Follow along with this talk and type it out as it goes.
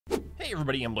Hey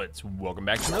everybody, I'm Blitz. Welcome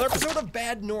back to another episode of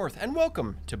Bad North, and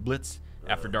welcome to Blitz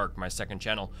After Dark, my second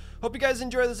channel. Hope you guys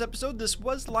enjoy this episode. This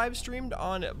was live streamed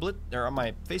on Blitz, or on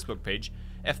my Facebook page,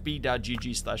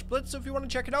 fb.gg/blitz. So if you want to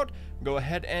check it out, go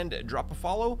ahead and drop a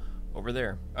follow over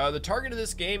there. The target of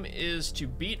this game is to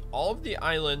beat all of the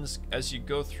islands as you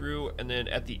go through, and then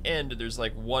at the end there's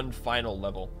like one final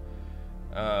level.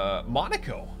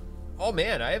 Monaco. Oh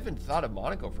man, I haven't thought of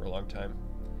Monaco for a long time.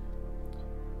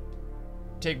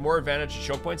 Take more advantage of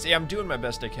choke points. Yeah, I'm doing my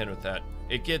best I can with that.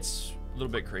 It gets a little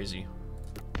bit crazy.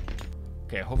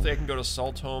 Okay, hopefully I can go to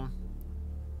Saltholm.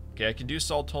 Okay, I can do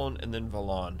Saltholm and then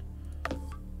Valon.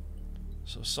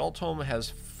 So Saltholm has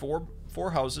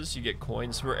four houses. You get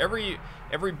coins for every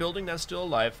building that's still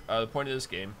alive. The point of this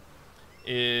game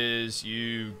is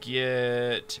you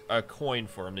get a coin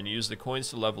for them, and you use the coins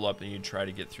to level up, and you try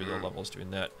to get through the levels doing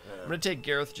that. I'm gonna take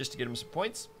Gareth just to get him some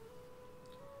points.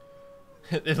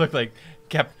 They look like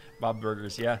kept Bob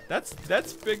burgers. Yeah, that's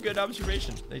a good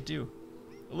observation. They do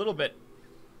a little bit.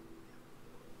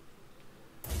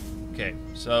 Okay,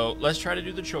 so let's try to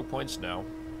do the choke points now.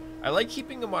 I like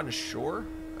keeping them on shore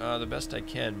the best I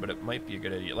can, but it might be a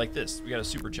good idea. Like this, we got a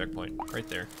super checkpoint right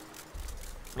there,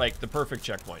 like the perfect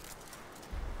checkpoint.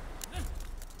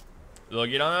 They'll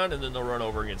get on and then they'll run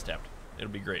over and get stabbed. It'll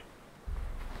be great.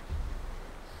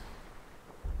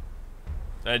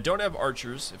 And I don't have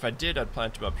archers. If I did, I'd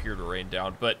plant them up here to rain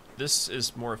down. But this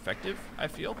is more effective, I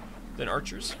feel, than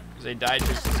archers, because they die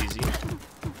just as easy.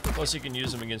 Plus, you can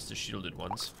use them against the shielded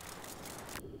ones.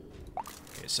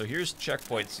 Okay, so here's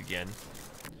checkpoints again.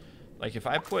 Like, if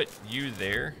I put you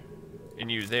there and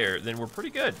you there, then we're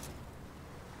pretty good.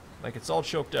 Like, it's all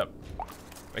choked up.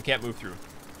 I can't move through.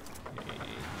 Okay,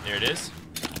 there it is.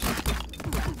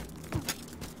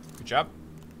 Good job.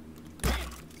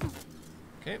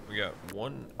 Okay, we got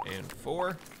 1 and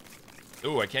 4.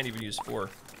 Oh, I can't even use 4.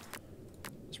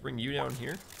 Let's bring you down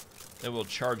here. Then we'll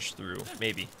charge through.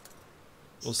 Maybe.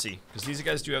 We'll see. Because these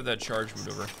guys do have that charge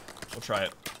maneuver. We'll try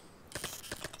it.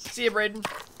 See ya, Braden.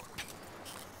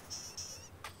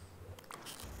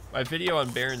 My video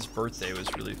on Baron's birthday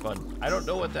was really fun. I don't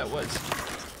know what that was.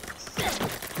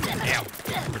 Ow.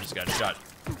 We just got shot.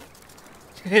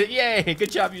 Yay!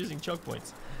 Good job using choke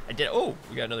points. I did. Oh,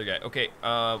 we got another guy. Okay,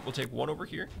 we'll take one over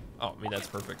here. Oh, I mean, that's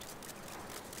perfect.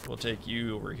 We'll take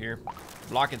you over here.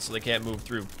 Block it so they can't move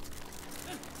through.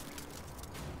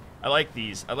 I like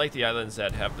these. I like the islands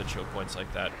that have the choke points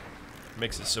like that.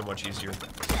 Makes it so much easier.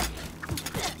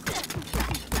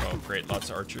 Oh, great. Lots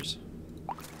of archers.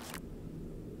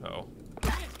 Uh-oh.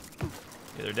 Okay,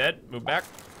 they're dead. Move back.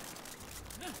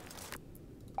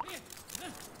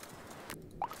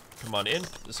 Come on in.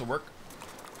 This will work.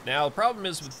 Now, the problem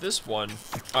is with this one,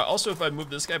 also if I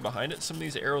move this guy behind it, some of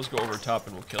these arrows go over top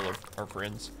and will kill our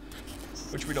friends,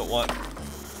 which we don't want.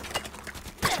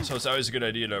 So it's always a good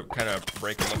idea to kind of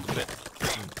break them up a bit. I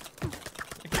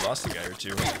think we lost a guy or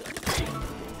two.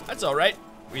 That's all right.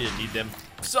 We didn't need them.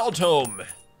 Saltholm.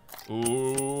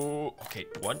 Ooh. Okay,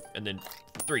 1 and then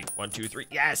 3. 1, 2, 3.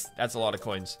 Yes, that's a lot of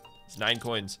coins. It's 9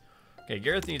 coins. Okay,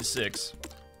 Gareth needs 6.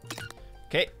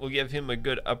 Okay, we'll give him a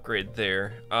good upgrade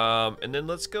there. And then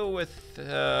let's go with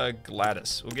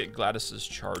Gladys. We'll get Gladys's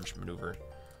charge maneuver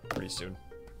pretty soon.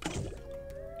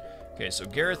 Okay, so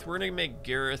Gareth, we're gonna make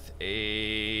Gareth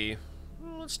a...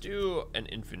 let's do an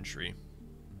infantry.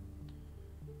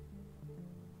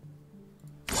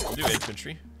 We'll do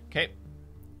infantry. Okay,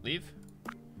 leave.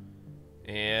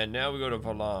 And now we go to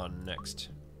Valon next.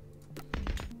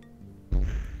 We're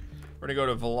gonna go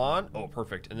to Valon. Oh,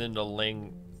 perfect. And then to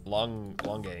Longue.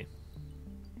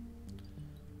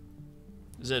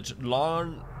 Is it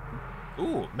Lon?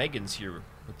 Ooh, Megan's here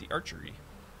with the archery.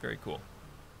 Very cool.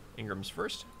 Ingram's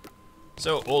first.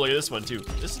 So, oh, look at this one too.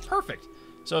 This is perfect.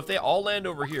 So if they all land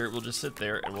over here, we'll just sit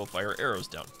there and we'll fire arrows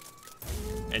down.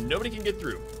 And nobody can get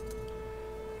through.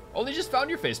 Only just found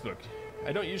your Facebook.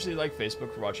 I don't usually like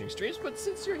Facebook for watching streams, but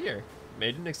since you're here,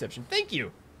 made an exception. Thank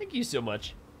you. Thank you so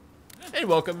much. And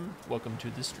welcome to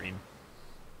the stream.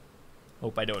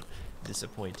 Hope I don't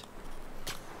disappoint.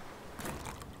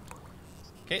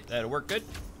 Okay, that'll work good.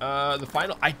 The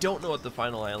final, I don't know what the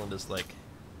final island is like.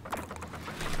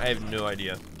 I have no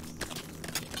idea.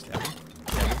 Stab him.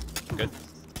 Stab him. Good.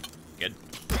 Good.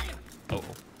 Oh,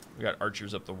 we got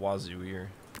archers up the wazoo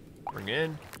here. Bring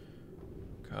in.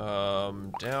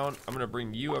 Come down. I'm gonna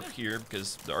bring you up here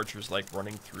because the archers like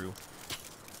running through.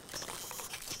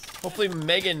 Hopefully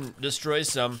Megan destroys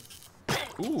some.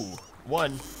 Ooh.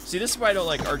 1. See, this is why I don't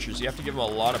like archers. You have to give them a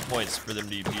lot of points for them to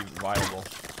be viable.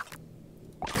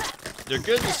 They're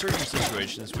good in certain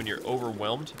situations when you're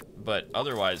overwhelmed, but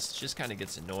otherwise, it just kind of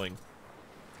gets annoying.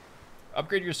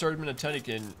 Upgrade your swordsman a ton. You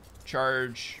can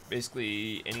charge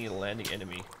basically any landing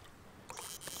enemy.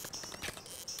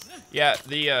 Yeah,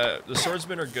 the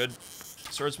swordsmen are good.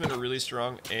 Swordsmen are really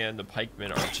strong, and the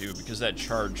pikemen are too, because that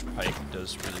charge pike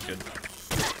does really good.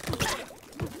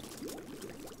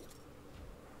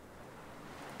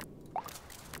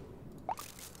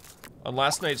 On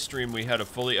last night's stream, we had a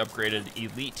fully upgraded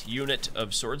elite unit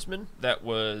of swordsmen that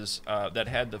was that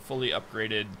had the fully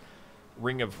upgraded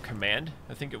Ring of Command,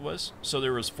 I think it was. So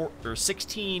there was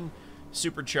 16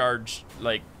 supercharged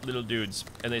like little dudes,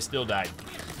 and they still died.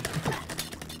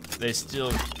 They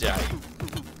still died.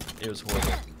 It was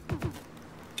horrible.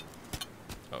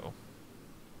 Uh-oh.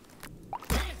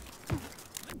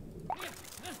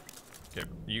 Okay,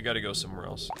 you gotta go somewhere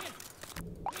else.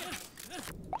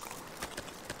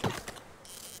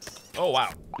 Oh,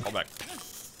 wow. Fall back.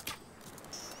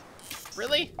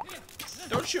 Really?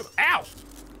 Don't shoot. Ow!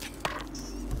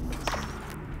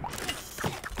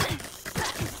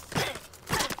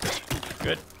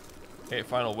 Good. Okay,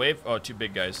 final wave. Oh, two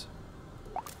big guys.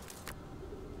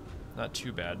 Not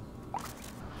too bad.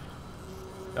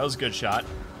 That was a good shot.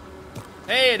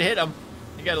 Hey, it hit him.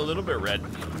 He got a little bit red.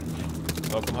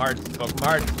 Poke him hard. Poke him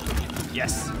hard.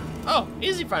 Yes. Oh,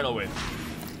 easy final wave.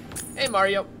 Hey,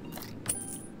 Mario.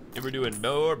 And we're doing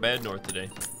no bad north today.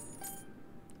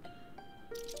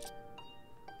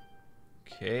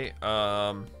 Okay,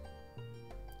 I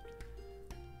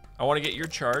want to get your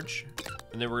charge,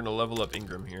 and then we're gonna level up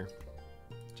Ingram here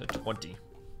to 20.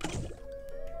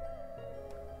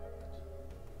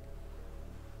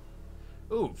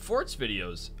 Ooh, forts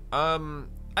videos. I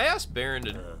asked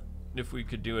Baron if we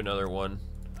could do another one.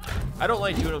 I don't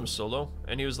like doing them solo,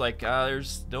 and he was like,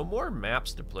 there's no more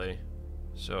maps to play.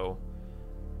 So,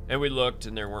 and we looked,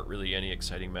 and there weren't really any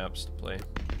exciting maps to play,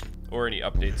 or any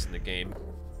updates in the game.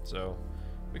 So,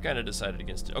 we kind of decided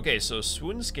against it. Okay, so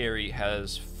Swoon Scary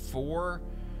has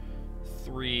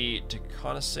 4-3 to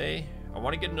Conasay. I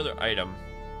want to get another item.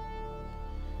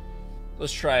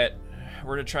 Let's try it.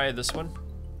 We're gonna try this one,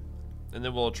 and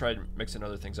then we'll try mixing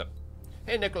other things up.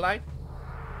 Hey, Nikolai.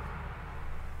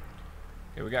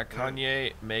 Okay, we got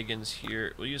Kanye. Megan's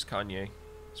here. We'll use Kanye.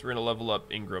 So we're gonna level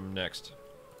up Ingram next.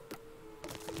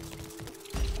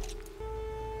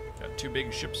 Got 2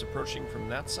 big ships approaching from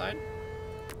that side.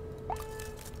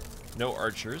 No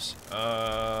archers.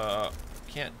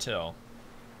 Can't tell.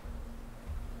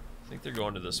 I think they're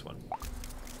going to this one.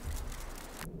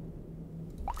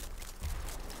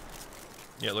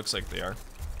 Yeah, it looks like they are.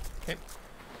 Okay.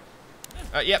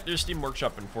 Yep, there's Steam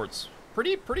Workshop and forts.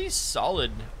 Pretty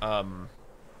solid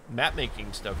map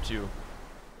making stuff too.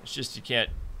 It's just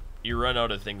you run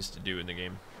out of things to do in the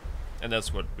game. And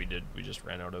that's what we did. We just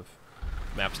ran out of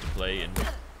maps to play and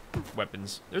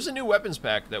weapons. There's a new weapons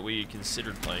pack that we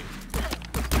considered playing.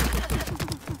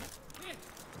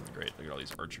 Great, look at all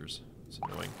these archers. It's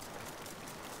annoying.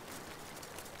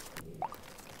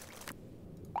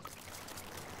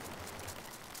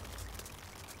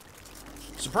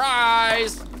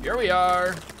 Surprise! Here we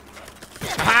are.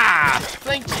 Aha!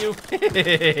 Thank you.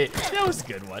 That was a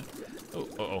good one. Oh,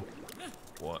 uh-oh.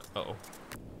 What? Uh-oh.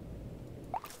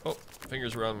 Oh,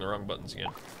 fingers were on the wrong buttons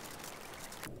again.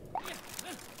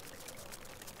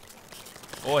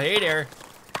 Oh, hey there.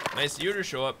 Nice of you to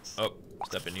show up. Oh,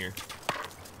 step in here.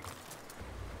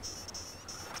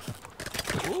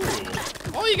 Ooh.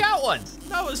 Oh, you got one.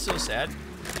 That was so sad.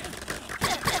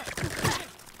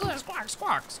 Ugh, squawk,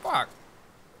 squawk, squawk.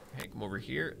 Okay, come over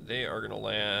here. They are gonna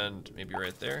land maybe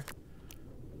right there.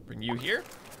 Bring you here.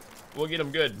 We'll get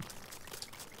them good.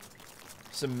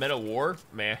 Some meta war?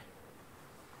 Meh.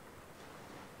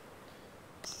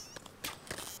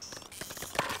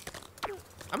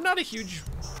 I'm not a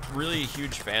really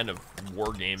huge fan of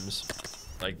war games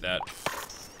like that.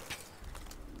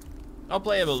 I'll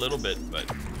play them a little bit, but...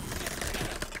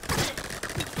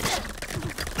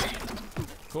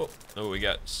 Cool. Oh, we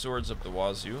got swords up the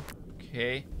wazoo.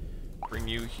 Okay. Bring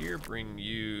you here, bring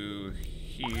you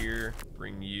here,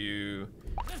 bring you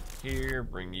here,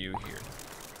 bring you here.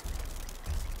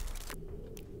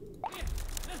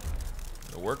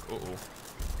 It'll work. Uh-oh.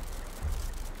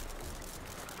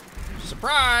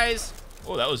 Surprise!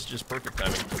 Oh, that was just perfect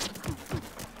timing.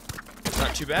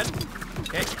 Not too bad.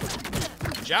 Okay.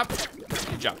 Good job.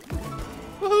 Good job.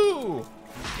 Woohoo!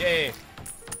 Yay.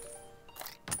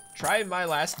 Try my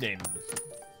last name.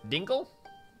 Dingle?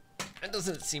 That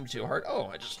doesn't seem too hard. Oh,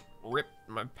 I just ripped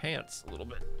my pants a little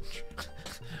bit.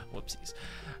 Whoopsies.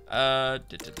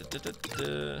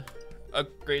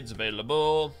 Upgrades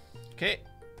available. Okay.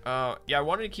 Yeah, I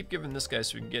wanted to keep giving this guy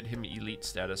so we can get him elite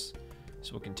status.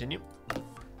 So we'll continue. I'm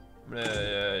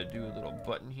gonna do a little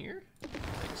button here,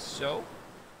 like so.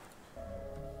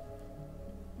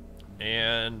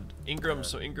 And Ingram,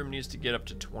 so Ingram needs to get up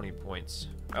to 20 points.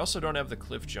 I also don't have the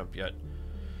cliff jump yet.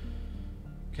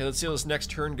 Okay, let's see how this next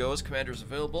turn goes. Commander's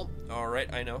available. All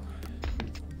right, I know.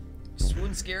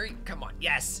 Swoon Scary, come on,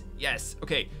 yes, yes.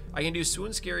 Okay, I can do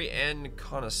Swoon Scary and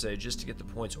Connoisseur just to get the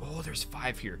points. Oh, there's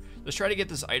 5 here. Let's try to get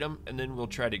this item, and then we'll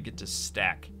try to get to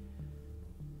stack.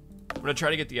 I'm gonna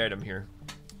try to get the item here.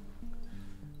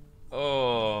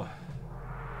 Oh.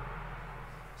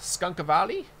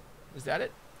 Skunkavali? Is that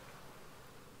it?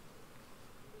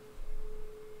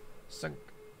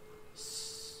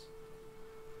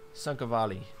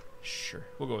 Sunkavali. Sure,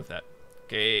 we'll go with that.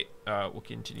 Okay, we'll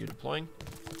continue deploying.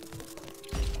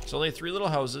 It's only 3 little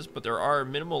houses, but there are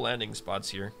minimal landing spots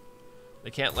here.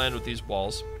 They can't land with these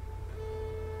walls.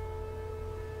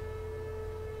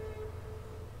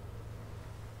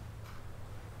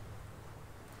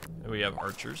 And we have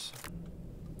archers.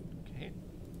 Okay.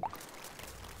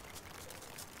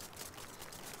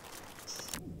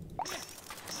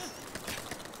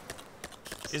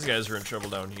 These guys are in trouble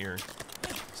down here.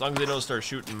 As long as they don't start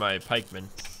shooting my pikemen.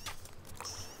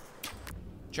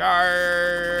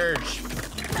 Charge!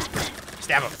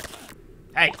 Stab him.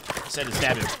 Hey, I said to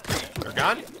stab him. They're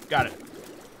gone? Got it.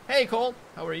 Hey, Cole.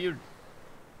 How are you?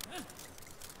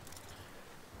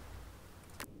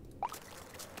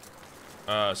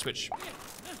 Switch.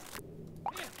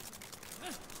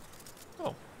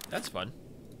 Oh, that's fun.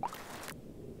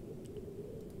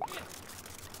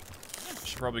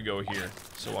 Should probably go here.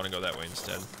 So I want to go that way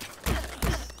instead.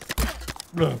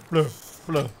 Blah, blah,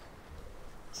 blah.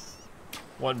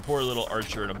 One poor little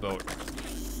archer in a boat.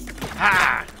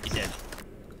 Ha! He dead.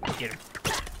 Get him.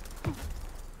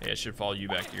 Hey, I should follow you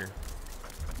back here.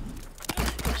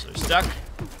 So they're stuck.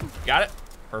 Got it.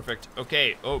 Perfect.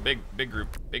 Okay. Oh, big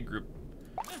group. Big group.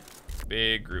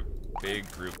 Big group. Big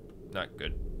group. Not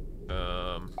good.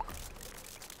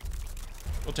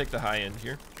 We'll take the high end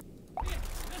here.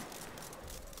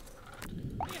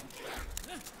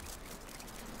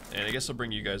 And I guess I'll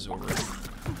bring you guys over.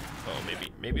 Oh,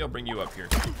 maybe I'll bring you up here.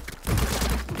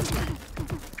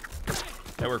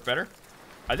 That worked better?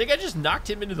 I think I just knocked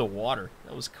him into the water.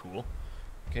 That was cool.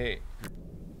 Okay.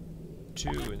 2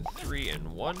 and 3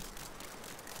 and 1.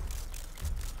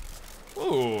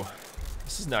 Ooh.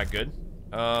 This is not good.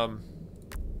 Huh.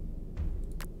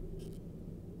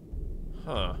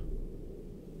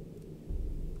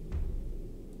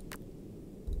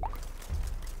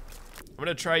 I'm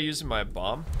gonna try using my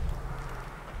bomb.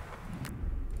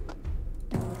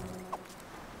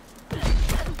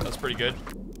 That's pretty good.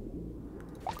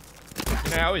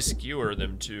 And I always skewer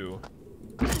them too.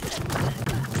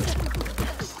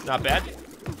 Not bad.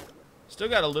 Still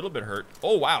got a little bit hurt.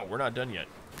 Oh wow, we're not done yet.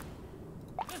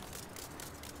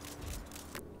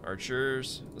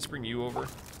 Archers. Let's bring you over.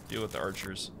 Deal with the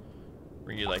archers.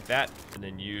 Bring you like that, and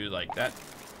then you like that.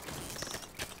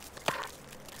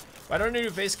 Why don't I do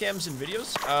face cams in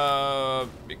videos?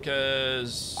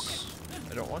 Because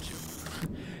I don't want to.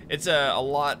 It's a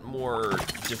lot more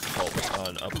difficult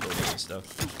on uploading and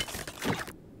stuff.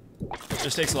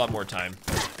 Just takes a lot more time.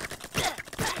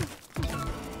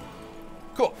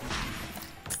 Cool.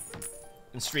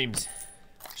 And streams.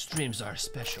 Streams are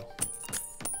special.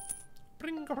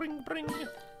 Bring, bring, bring.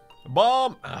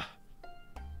 Bomb! Ugh.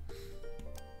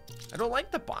 I don't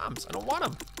like the bombs. I don't want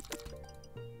them.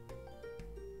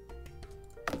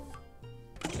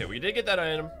 Okay, we did get that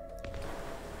item.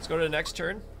 Let's go to the next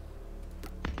turn.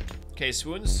 Okay,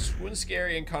 Swoon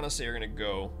Scary, and Connoisseur are gonna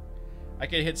go. I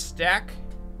can hit stack.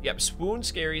 Yep, Swoon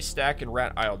Scary, stack, and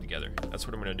Rat Isle together. That's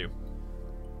what I'm gonna do.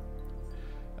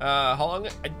 How long?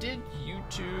 I did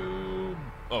YouTube.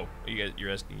 Oh,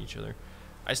 you're asking each other.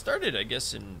 I started, I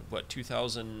guess, in what,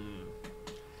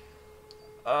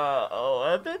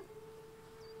 2011?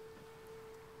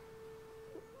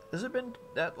 Has it been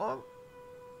that long?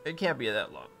 It can't be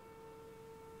that long.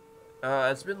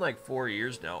 It's been like 4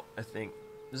 years now, I think.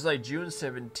 This is like June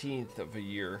 17th of a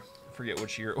year. I forget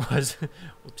which year it was.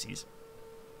 Whoopsies.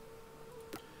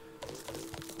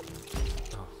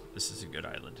 Oh, this is a good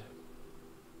island.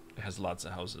 It has lots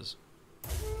of houses.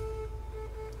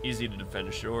 Easy to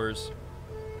defend shores.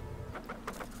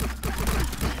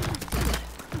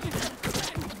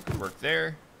 Good work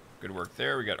there. Good work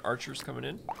there. We got archers coming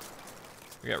in.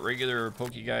 We got regular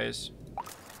pokey guys.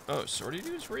 Oh, sortie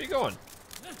dudes? Where are you going?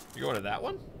 You going to that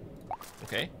one?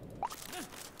 Okay.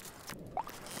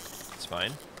 It's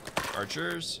fine.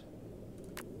 Archers.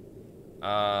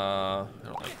 I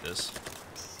don't like this.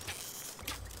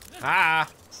 Ah!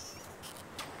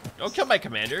 Don't kill my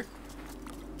commander.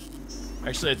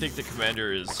 Actually, I think the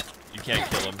commander is... You can't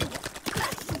kill him.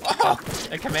 Oh!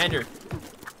 That commander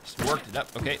just worked it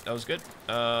up. Okay, that was good.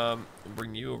 We'll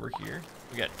bring you over here.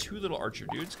 We got 2 little archer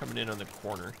dudes coming in on the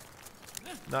corner.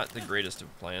 Not the greatest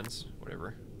of plans.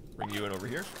 Whatever. Bring you in over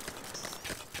here.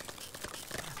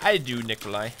 I do,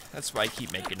 Nikolai. That's why I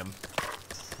keep making them.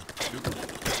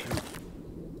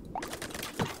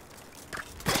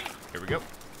 Here we go.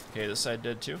 Okay, this side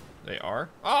dead too. They are.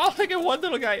 Oh, look at one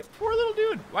little guy. Poor little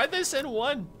dude. Why'd they send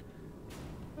one?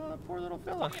 Oh, that poor little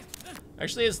fella.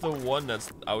 Actually, it's the one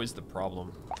that's always the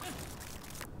problem.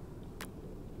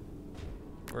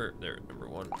 Where? There, number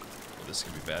 1. Oh, this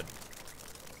could be bad.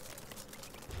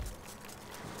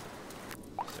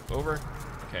 Step over.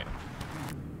 Okay.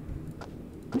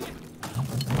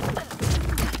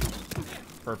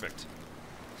 Perfect.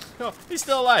 Oh, he's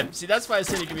still alive. See, that's why I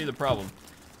said he could be the problem.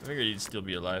 I figured he'd still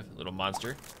be alive, little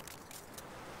monster.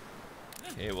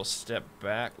 Okay, we'll step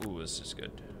back. Ooh, this is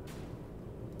good.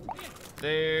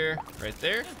 There, right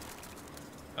there.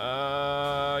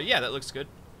 Yeah, that looks good.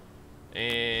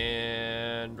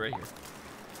 And right here.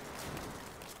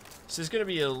 This is gonna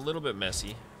be a little bit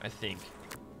messy, I think.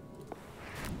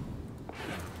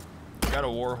 Got a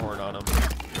war horn on him.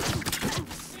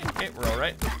 Okay, we're all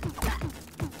right.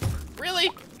 Really?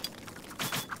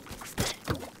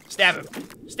 Stab him.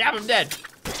 Stab him dead.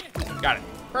 Got it.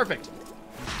 Perfect.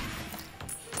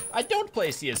 I don't play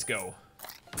CSGO.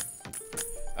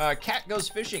 Cat goes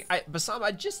fishing. Basam,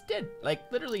 I just did.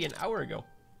 Like, literally an hour ago.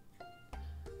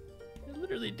 I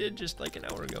literally did just like an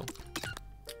hour ago.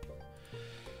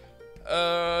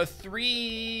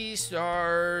 3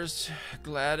 stars.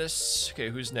 Gladys. Okay,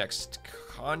 who's next?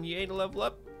 Kanye to level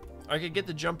up? I could get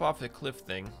the jump off the cliff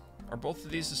thing. Are both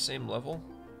of these the same level?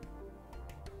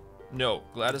 No,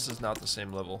 Gladys is not the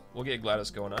same level. We'll get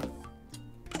Gladys going on.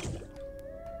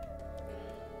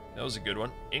 That was a good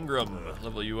one. Ingram,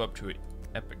 level you up to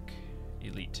epic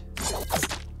elite.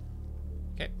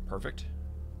 Okay, perfect.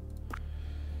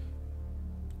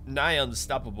 Nigh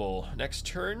unstoppable. Next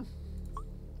turn.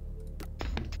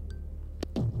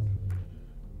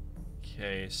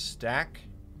 Okay, stack.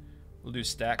 We'll do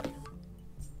stack.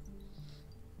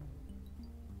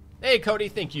 Hey Cody,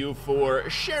 thank you for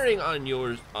sharing on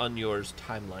yours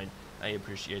timeline. I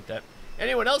appreciate that.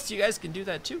 Anyone else, you guys can do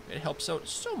that too. It helps out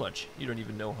so much. You don't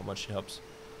even know how much it helps.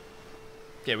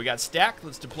 Okay, we got stack.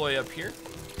 Let's deploy up here.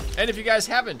 And if you guys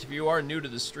haven't, if you are new to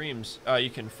the streams,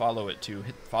 you can follow it too.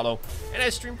 Hit follow. And I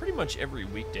stream pretty much every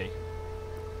weekday.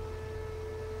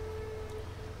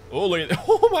 Oh, look at that.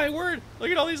 Oh my word.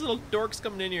 Look at all these little dorks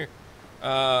coming in here.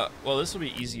 Well, this will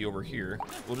be easy over here.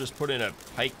 We'll just put in a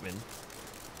pikeman.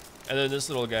 And then this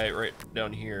little guy right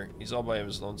down here, he's all by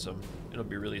his lonesome. It'll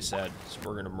be really sad, so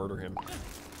we're gonna murder him.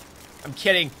 I'm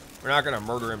kidding. We're not gonna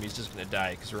murder him. He's just gonna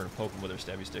die because we're gonna poke him with our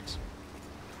stabby sticks.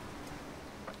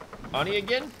 Ani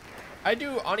again? I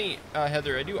do Ani,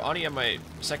 Heather. I do Ani on my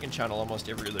second channel almost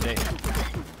every other day.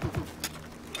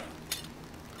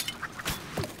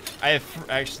 I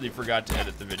actually forgot to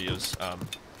edit the videos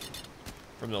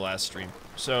from the last stream.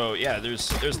 So yeah,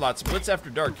 there's lots. Blitz After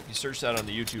Dark. If you search that on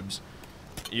the YouTubes,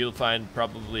 you'll find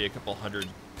probably a couple hundred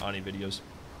Ani videos.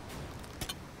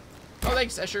 Oh,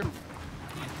 thanks, Escher.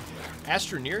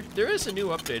 Astroneer? There is a new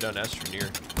update on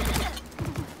Astroneer.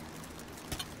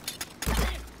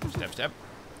 Step, step.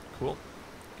 Cool.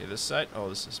 Okay, this side. Oh,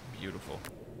 this is beautiful.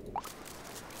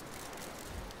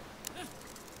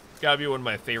 It's gotta be one of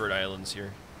my favorite islands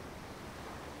here.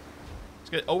 It's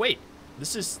good. Oh wait,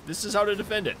 this is how to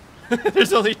defend it.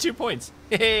 There's only 2 points.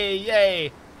 Hey,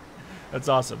 yay! That's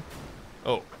awesome.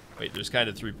 Oh, wait, there's kind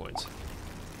of 3 points.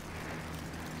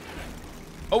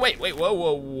 Oh, wait, whoa,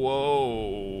 whoa,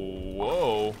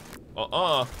 whoa,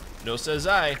 whoa. No says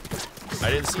I. I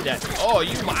didn't see that. Oh,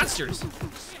 you monsters.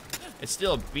 It's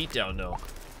still a beatdown, though.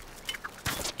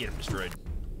 Get him destroyed.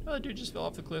 Oh, the dude just fell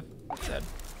off the cliff. That's sad.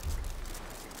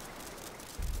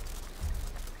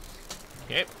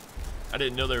 Okay. I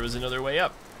didn't know there was another way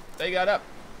up. They got up.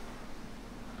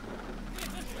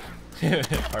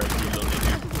 Alright,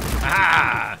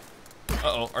 ah!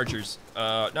 Uh-oh, archers.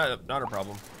 Not a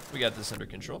problem. We got this under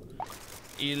control.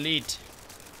 Elite.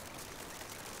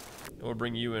 We'll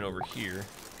bring you in over here.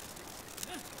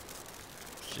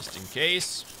 Just in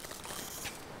case.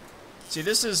 See,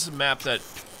 this is a map that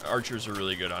archers are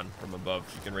really good on from above.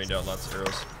 You can rain down lots of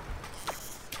arrows.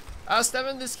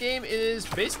 Steven, this game is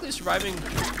basically surviving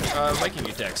Viking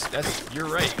attacks. You're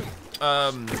right.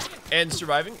 And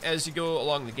surviving as you go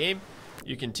along the game.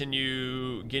 You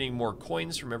continue getting more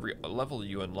coins from every level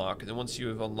you unlock. And then once you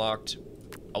have unlocked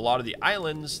a lot of the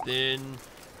islands, then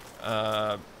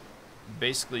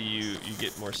basically you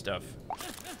get more stuff.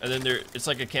 And then it's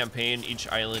like a campaign. Each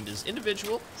island is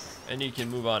individual, and you can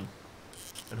move on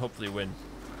and hopefully win.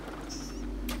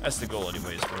 That's the goal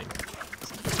anyways, right?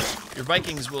 your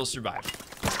Vikings will survive.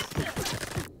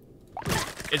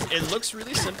 It looks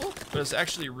really simple, but it's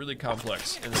actually really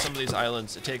complex. And some of these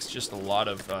islands, it takes just a lot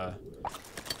of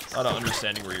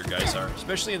understanding where your guys are,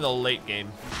 especially in the late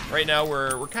game. Right now,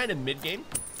 we're kind of mid-game.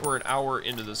 We're an hour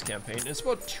into this campaign. It's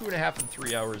about 2.5 and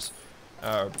 3 hours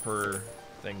per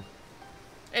thing.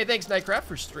 Hey, thanks, Nightcraft,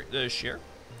 for the share.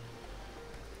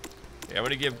 Okay, I'm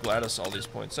gonna give Gladys all these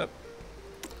points up.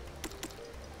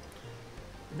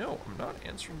 No, I'm not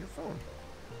answering your phone.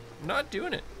 I'm not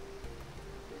doing it.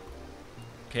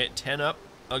 Okay, 10 up.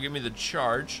 I'll give me the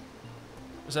charge.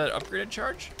 Is that an upgraded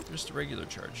charge? Or just a regular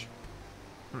charge?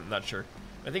 Not sure.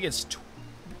 I think it's...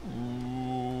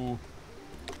 Ooh.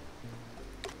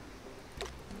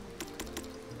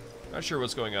 Not sure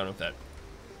what's going on with that.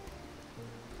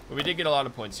 But we did get a lot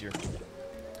of points here.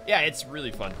 Yeah, it's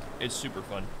really fun. It's super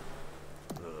fun.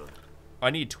 I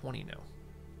need 20 now.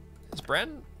 Is Brad...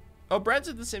 Oh, Brad's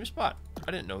at the same spot.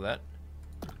 I didn't know that.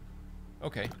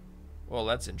 Okay. Well,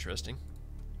 that's interesting.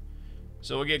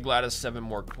 So we'll get Gladys 7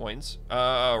 more coins.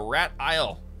 Rat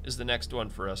Isle is the next one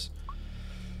for us.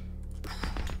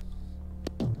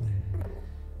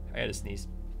 I had to sneeze.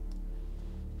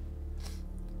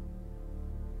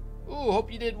 Ooh,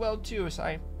 hope you did well too,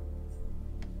 Asai.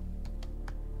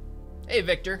 Hey,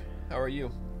 Victor. How are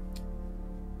you?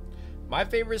 My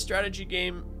favorite strategy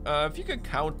game, if you could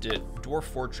count it, Dwarf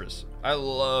Fortress. I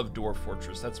love Dwarf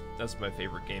Fortress. That's my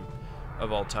favorite game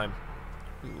of all time.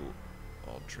 Ooh,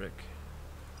 all trick.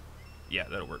 Yeah,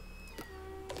 that'll work.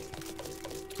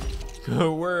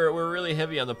 we're really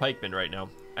heavy on the pikemen right now.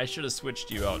 I should have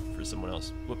switched you out for someone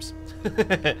else. Whoops.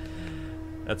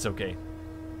 That's okay.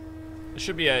 It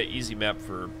should be an easy map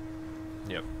for...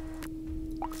 Yep.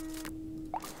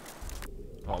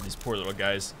 Oh, these poor little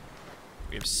guys.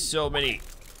 We have so many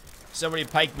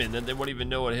pikemen that they won't even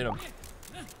know what hit them.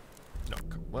 No,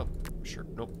 well, sure.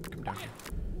 Nope, come down here.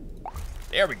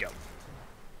 There we go.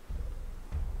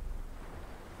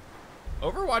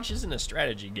 Overwatch isn't a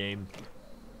strategy game.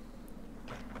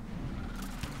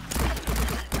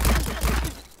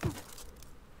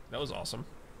 That was awesome.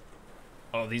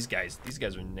 Oh, these guys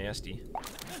are nasty.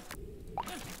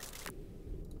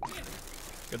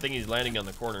 Good thing he's landing on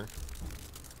the corner.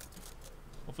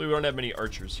 Hopefully we don't have many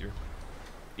archers here.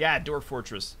 Yeah, Dwarf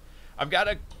Fortress. I've got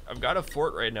a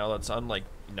fort right now that's on like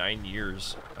 9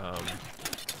 years.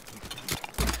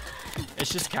 It's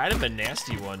just kind of a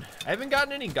nasty one. I haven't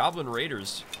gotten any goblin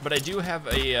raiders, but I do have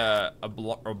a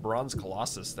bronze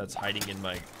colossus that's hiding in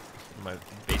my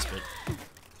basement.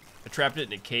 I trapped it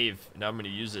in a cave, and now I'm gonna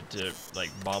use it to like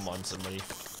bomb on somebody.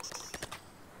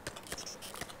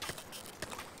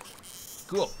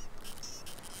 Cool.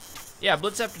 Yeah,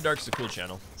 Blitz After Dark's a cool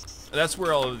channel. That's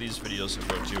where all of these videos will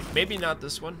go to. Maybe not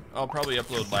this one. I'll probably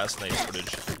upload last night's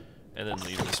footage and then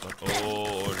leave this one.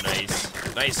 Oh,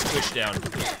 nice. Nice squish down.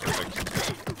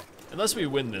 Perfect. Unless we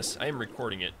win this. I am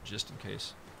recording it just in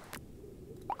case.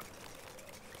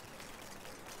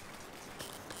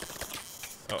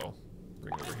 Uh-oh.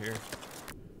 Bring over here.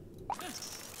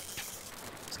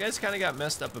 This guy's kind of got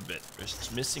messed up a bit.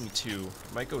 Just missing 2.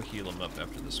 Might go heal him up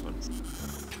after this one.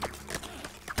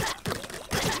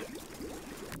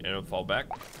 And it'll fall back.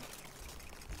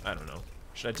 I don't know.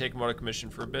 Should I take him out of commission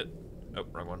for a bit? Oh,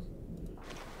 wrong one.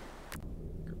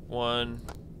 Group 1.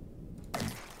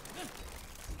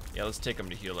 Yeah, let's take him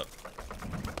to heal up.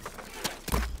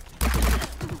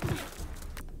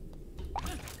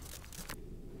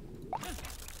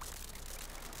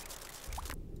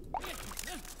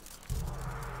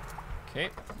 Okay,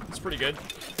 that's pretty good.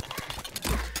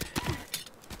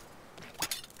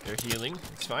 They're healing,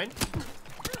 it's fine.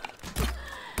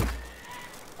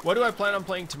 What do I plan on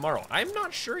playing tomorrow? I'm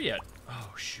not sure yet.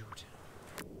 Oh, shoot.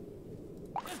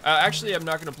 Actually, I'm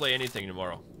not gonna play anything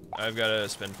tomorrow. I've gotta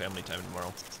spend family time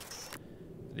tomorrow.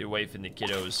 The wife and the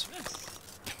kiddos.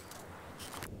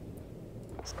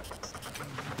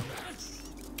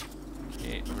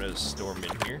 Okay, I'm gonna storm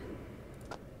in here.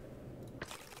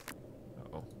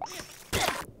 Uh-oh.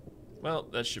 Well,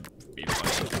 that should be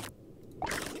fine.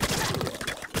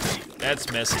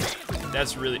 That's messy.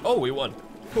 That's really... Oh, we won.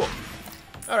 Cool.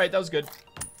 Alright, that was good.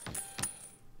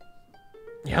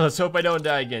 Yeah, let's hope I don't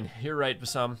die again. You're right,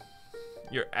 Bassam.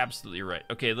 You're absolutely right.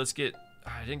 Okay, let's get...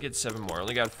 I didn't get 7 more. I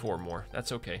only got 4 more.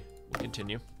 That's okay. We'll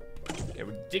continue. Okay,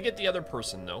 we did get the other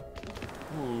person, though.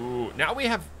 Ooh, now we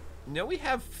have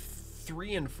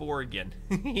 3 and 4 again.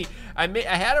 I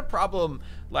had a problem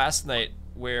last night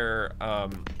where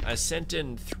I sent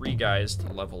in 3 guys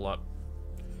to level up.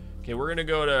 Okay, we're gonna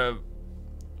go to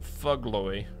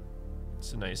Fugloy.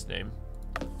 It's a nice name.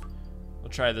 We'll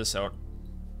try this out.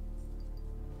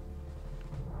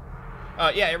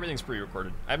 Yeah, everything's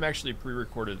pre-recorded. I'm actually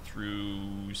pre-recorded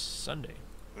through Sunday.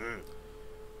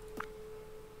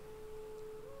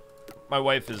 My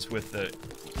wife is with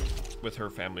her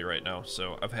family right now,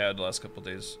 so I've had the last couple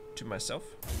days to myself.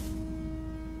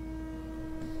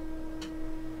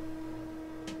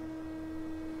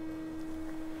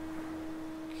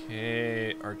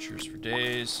 Okay, archers for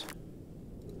days.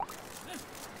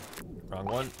 Wrong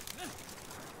one.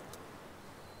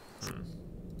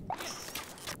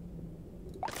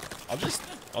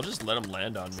 I'll just let them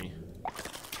land on me.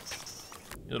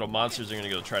 You little monsters are gonna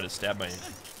go try to stab my,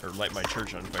 or light my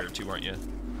church on fire too, aren't you?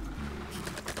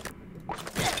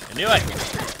 I knew it!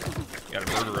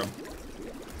 Gotta murder them.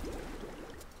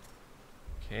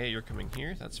 Okay, you're coming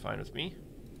here. That's fine with me.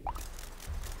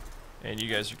 And you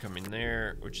guys are coming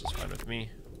there, which is fine with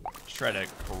me. Just try to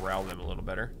corral them a little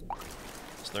better,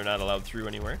 so they're not allowed through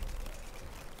anywhere.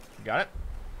 Got it?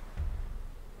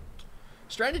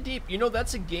 Stranded Deep, you know,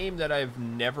 that's a game that I've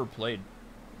never played.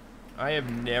 I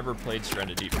have never played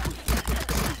Stranded Deep.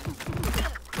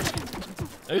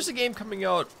 There's a game coming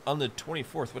out on the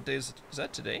 24th. What day is it? Is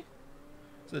that today?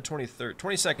 It's the 23rd,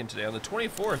 22nd today. On the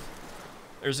 24th,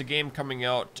 there's a game coming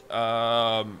out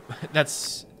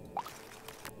that's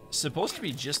supposed to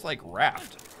be just like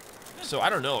Raft. So I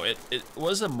don't know. It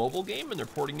was a mobile game, and they're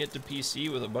porting it to PC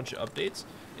with a bunch of updates.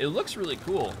 It looks really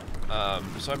cool.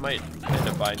 So I might end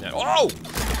up buying that. Oh!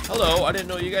 Hello, I didn't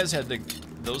know you guys had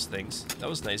those things. That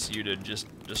was nice of you to just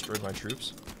destroy my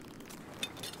troops.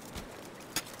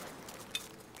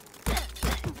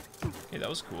 Okay, that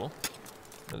was cool.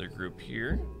 Another group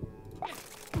here.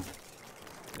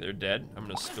 They're dead. I'm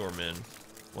gonna storm in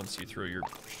once you throw your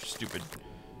stupid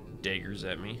daggers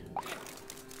at me.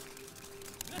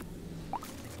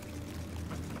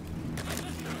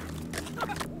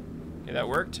 Okay, that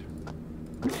worked.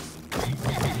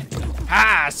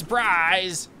 Ha!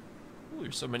 Surprise! Ooh,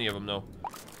 there's so many of them, though.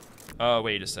 Oh,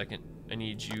 wait a second. I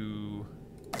need you...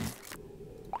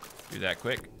 do that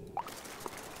quick.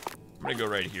 I'm gonna go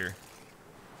right here.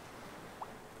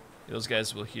 Those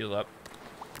guys will heal up.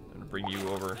 I'm gonna bring you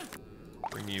over.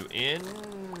 Bring you in.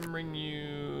 Bring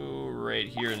you right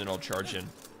here, and then I'll charge in.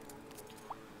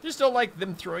 Just don't like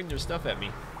them throwing their stuff at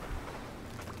me.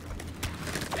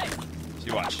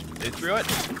 See, watch. They threw it.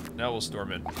 Now we'll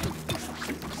storm in.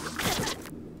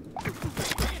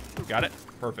 Got it?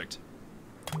 Perfect.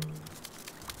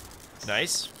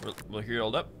 Nice. We'll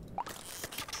heal up.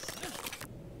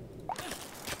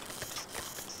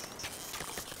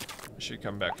 Should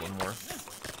come back one more.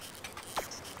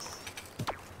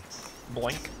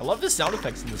 Boink. I love the sound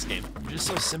effects in this game. They're just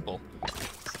so simple.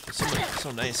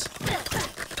 So nice.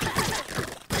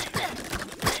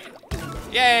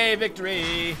 Yay,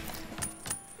 victory!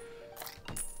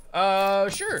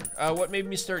 Sure. What made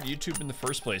me start YouTube in the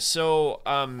first place? So,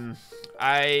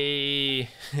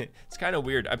 it's kind of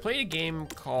weird. I played a game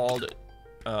called,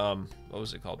 what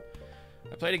was it called?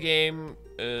 I played a game,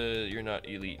 you're not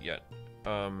elite yet.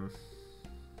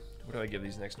 What do I give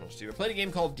these next ones to? I played a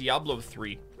game called Diablo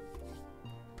 3.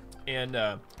 And,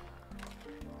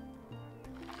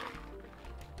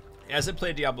 as I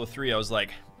played Diablo 3, I was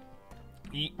like,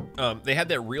 they had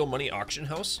that real money auction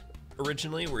house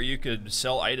originally where you could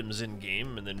sell items in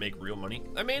game and then make real money.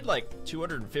 I made like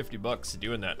 250 bucks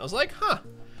doing that. And I was like, huh,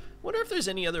 wonder if there's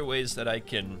any other ways that I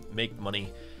can make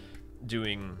money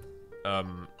doing,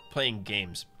 playing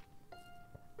games.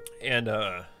 And,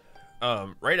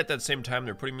 right at that same time,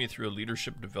 they're putting me through a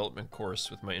leadership development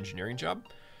course with my engineering job.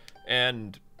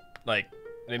 And, like,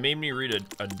 they made me read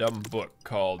a dumb book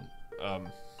called,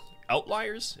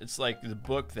 Outliers. It's like the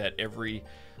book that every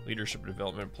leadership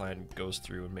development plan goes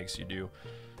through and makes you do.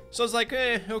 So I was like,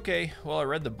 okay. Well, I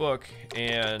read the book,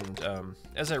 and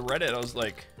as I read it, I was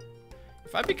like,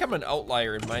 if I become an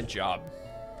outlier in my job,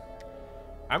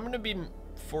 I'm gonna be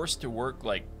forced to work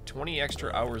like 20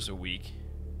 extra hours a week,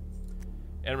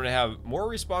 and I'm gonna have more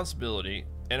responsibility,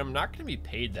 and I'm not gonna be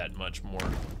paid that much more.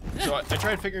 So I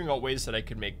tried figuring out ways that I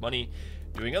could make money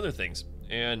doing other things,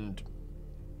 and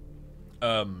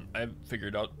I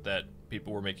figured out that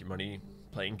people were making money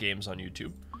playing games on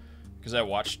YouTube, because I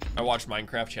watched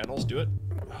Minecraft channels do it.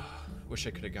 Wish I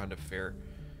could have gone to Fair,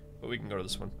 but we can go to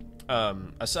this one.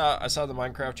 I saw the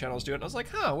Minecraft channels do it, and I was like,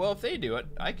 huh, well, if they do it,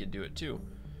 I could do it too.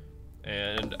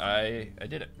 And I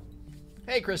did it.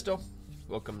 Hey, Crystal,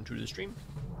 welcome to the stream.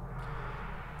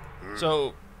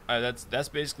 So that's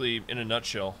basically in a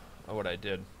nutshell what I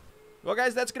did. Well,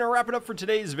 guys, that's going to wrap it up for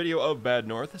today's video of Bad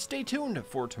North. Stay tuned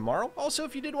for tomorrow. Also,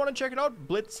 if you did want to check it out,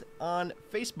 Blitz on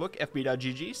Facebook,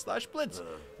 fb.gg/Blitz.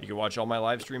 You can watch all my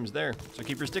live streams there, so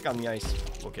keep your stick on the ice.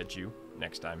 We'll catch you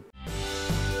next time.